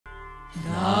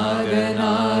Naga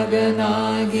Naga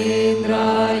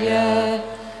Nagendraya,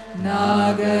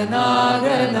 Naga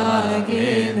Naga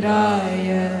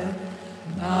Nagendraya,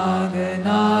 Naga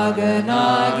Naga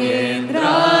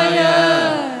Nagendraya,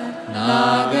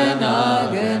 Naga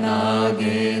Naga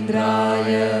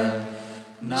Nagendraya.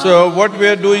 So what we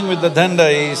are doing with the danda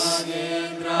is,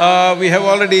 we have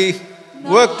already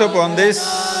worked upon this.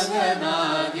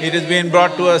 It has been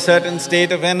brought to a certain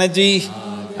state of energy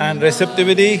and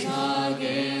receptivity.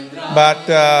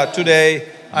 But today,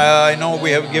 I know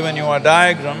we have given you a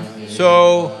diagram.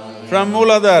 So, from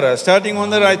Mooladhara, starting on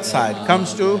the right side,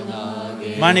 comes to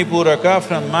Manipuraka,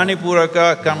 from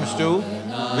Manipuraka comes to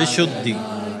Vishuddhi.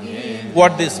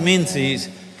 What this means is,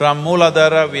 from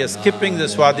Mooladhara we are skipping the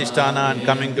Swadhisthana and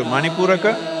coming to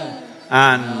Manipuraka,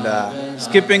 and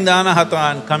skipping the Anahata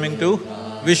and coming to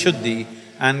Vishuddhi,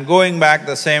 and going back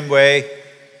the same way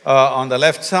on the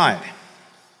left side.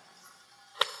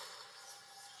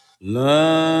 Lam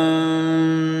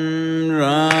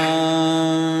Ram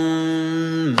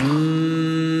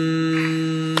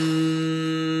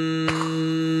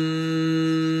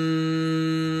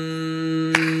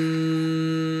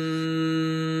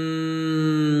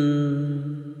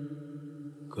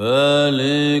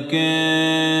Kalike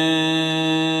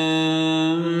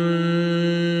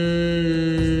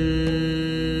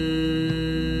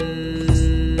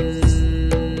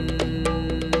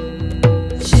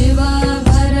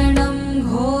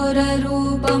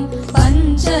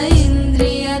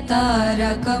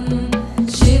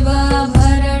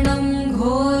शिवाभरणं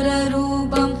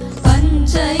घोररूपं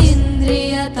पंच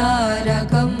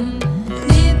इन्द्रियतारकं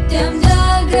नित्यं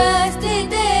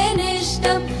जाग्रस्थिते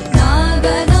निष्ठं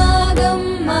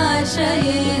नागनागम्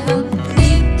आश्रयेऽहं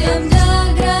नित्यं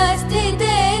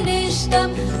जाग्रस्थिते निष्ठं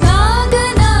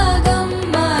नागनागम्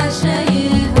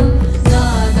आश्रयेऽहं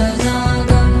नागनागं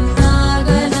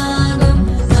नागनागं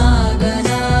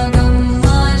नागनागम्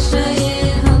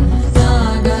आश्रयेऽहं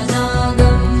नागनागं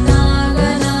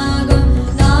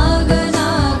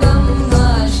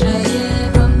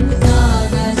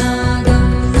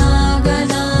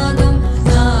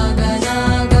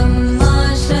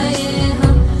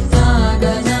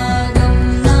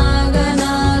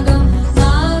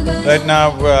Right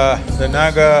now, the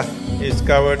Naga is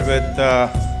covered with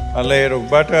a layer of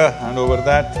butter, and over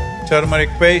that, turmeric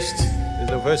paste is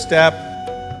the first step.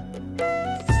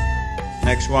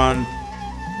 Next one,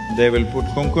 they will put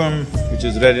kumkum, which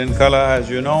is red in color, as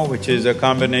you know, which is a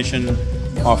combination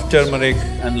of turmeric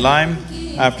and lime.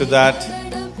 After that,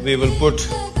 we will put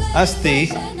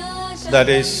asti, that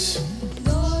is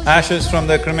ashes from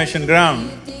the cremation ground,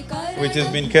 which has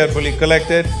been carefully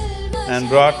collected and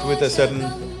brought with a certain…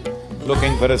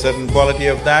 looking for a certain quality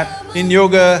of that. In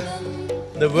yoga,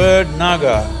 the word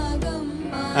Naga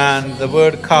and the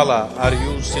word Kala are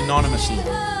used synonymously.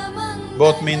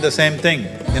 Both mean the same thing,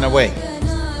 in a way.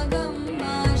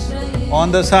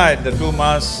 On the side, the two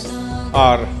mas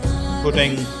are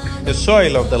putting the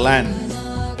soil of the land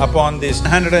upon these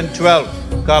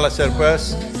 112 Kala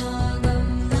Sarpas,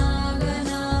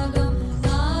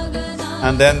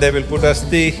 and then they will put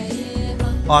asti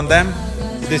on them.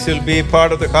 This will be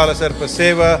part of the Kala Sarpa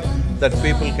Seva that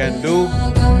people can do.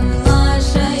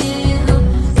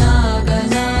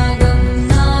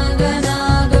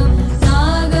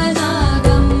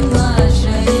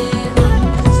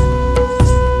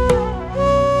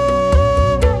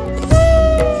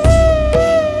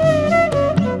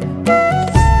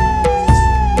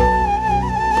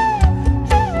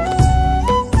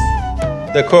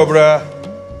 The cobra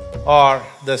or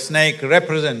the snake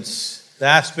represents the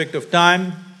aspect of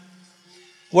time.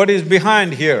 What is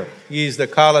behind here is the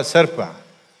Kala Sarpa.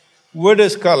 What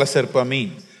does Kala Sarpa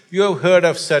mean? You have heard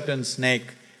of certain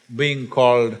snake being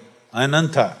called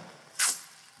Ananta.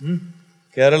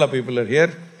 Kerala people are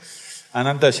here.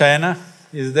 Ananta Shayana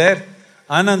is there.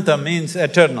 Ananta means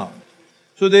eternal.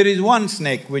 So there is one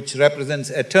snake which represents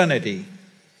eternity.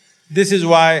 This is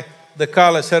why the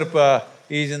Kala Sarpa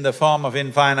is in the form of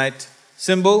infinite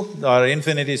symbol or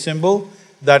infinity symbol.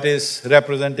 That is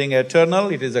representing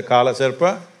eternal, it is a Kala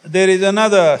Sarpa. There is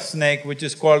another snake which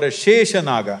is called a Shesha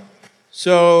Naga.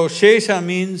 So, Shesha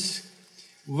means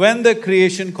when the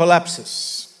creation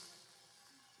collapses,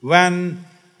 when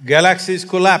galaxies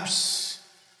collapse,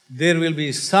 there will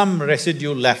be some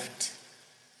residue left.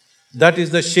 That is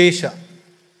the Shesha.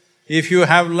 If you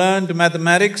have learned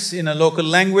mathematics in a local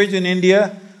language in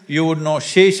India, you would know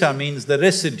Shesha means the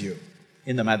residue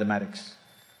in the mathematics.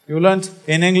 You learnt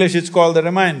in English it's called the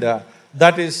remainder,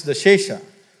 that is the Shesha.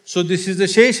 So this is the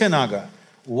Shesha Naga,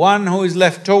 one who is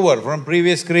left over from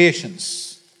previous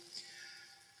creations.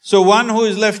 So one who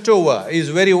is left over is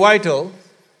very vital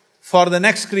for the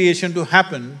next creation to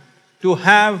happen, to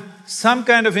have some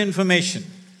kind of information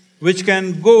which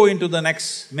can go into the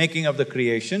next making of the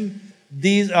creation.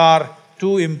 These are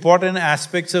two important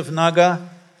aspects of Naga.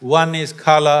 One is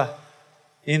Kala.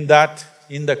 In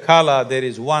the Kala there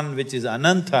is one which is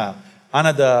Ananta,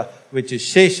 another which is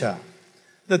Shesha.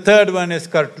 The third one is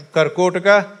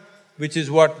Karkotaka, which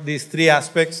is what these three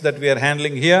aspects that we are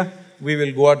handling here. We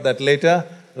will go at that later.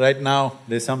 Right now,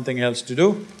 there's something else to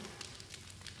do.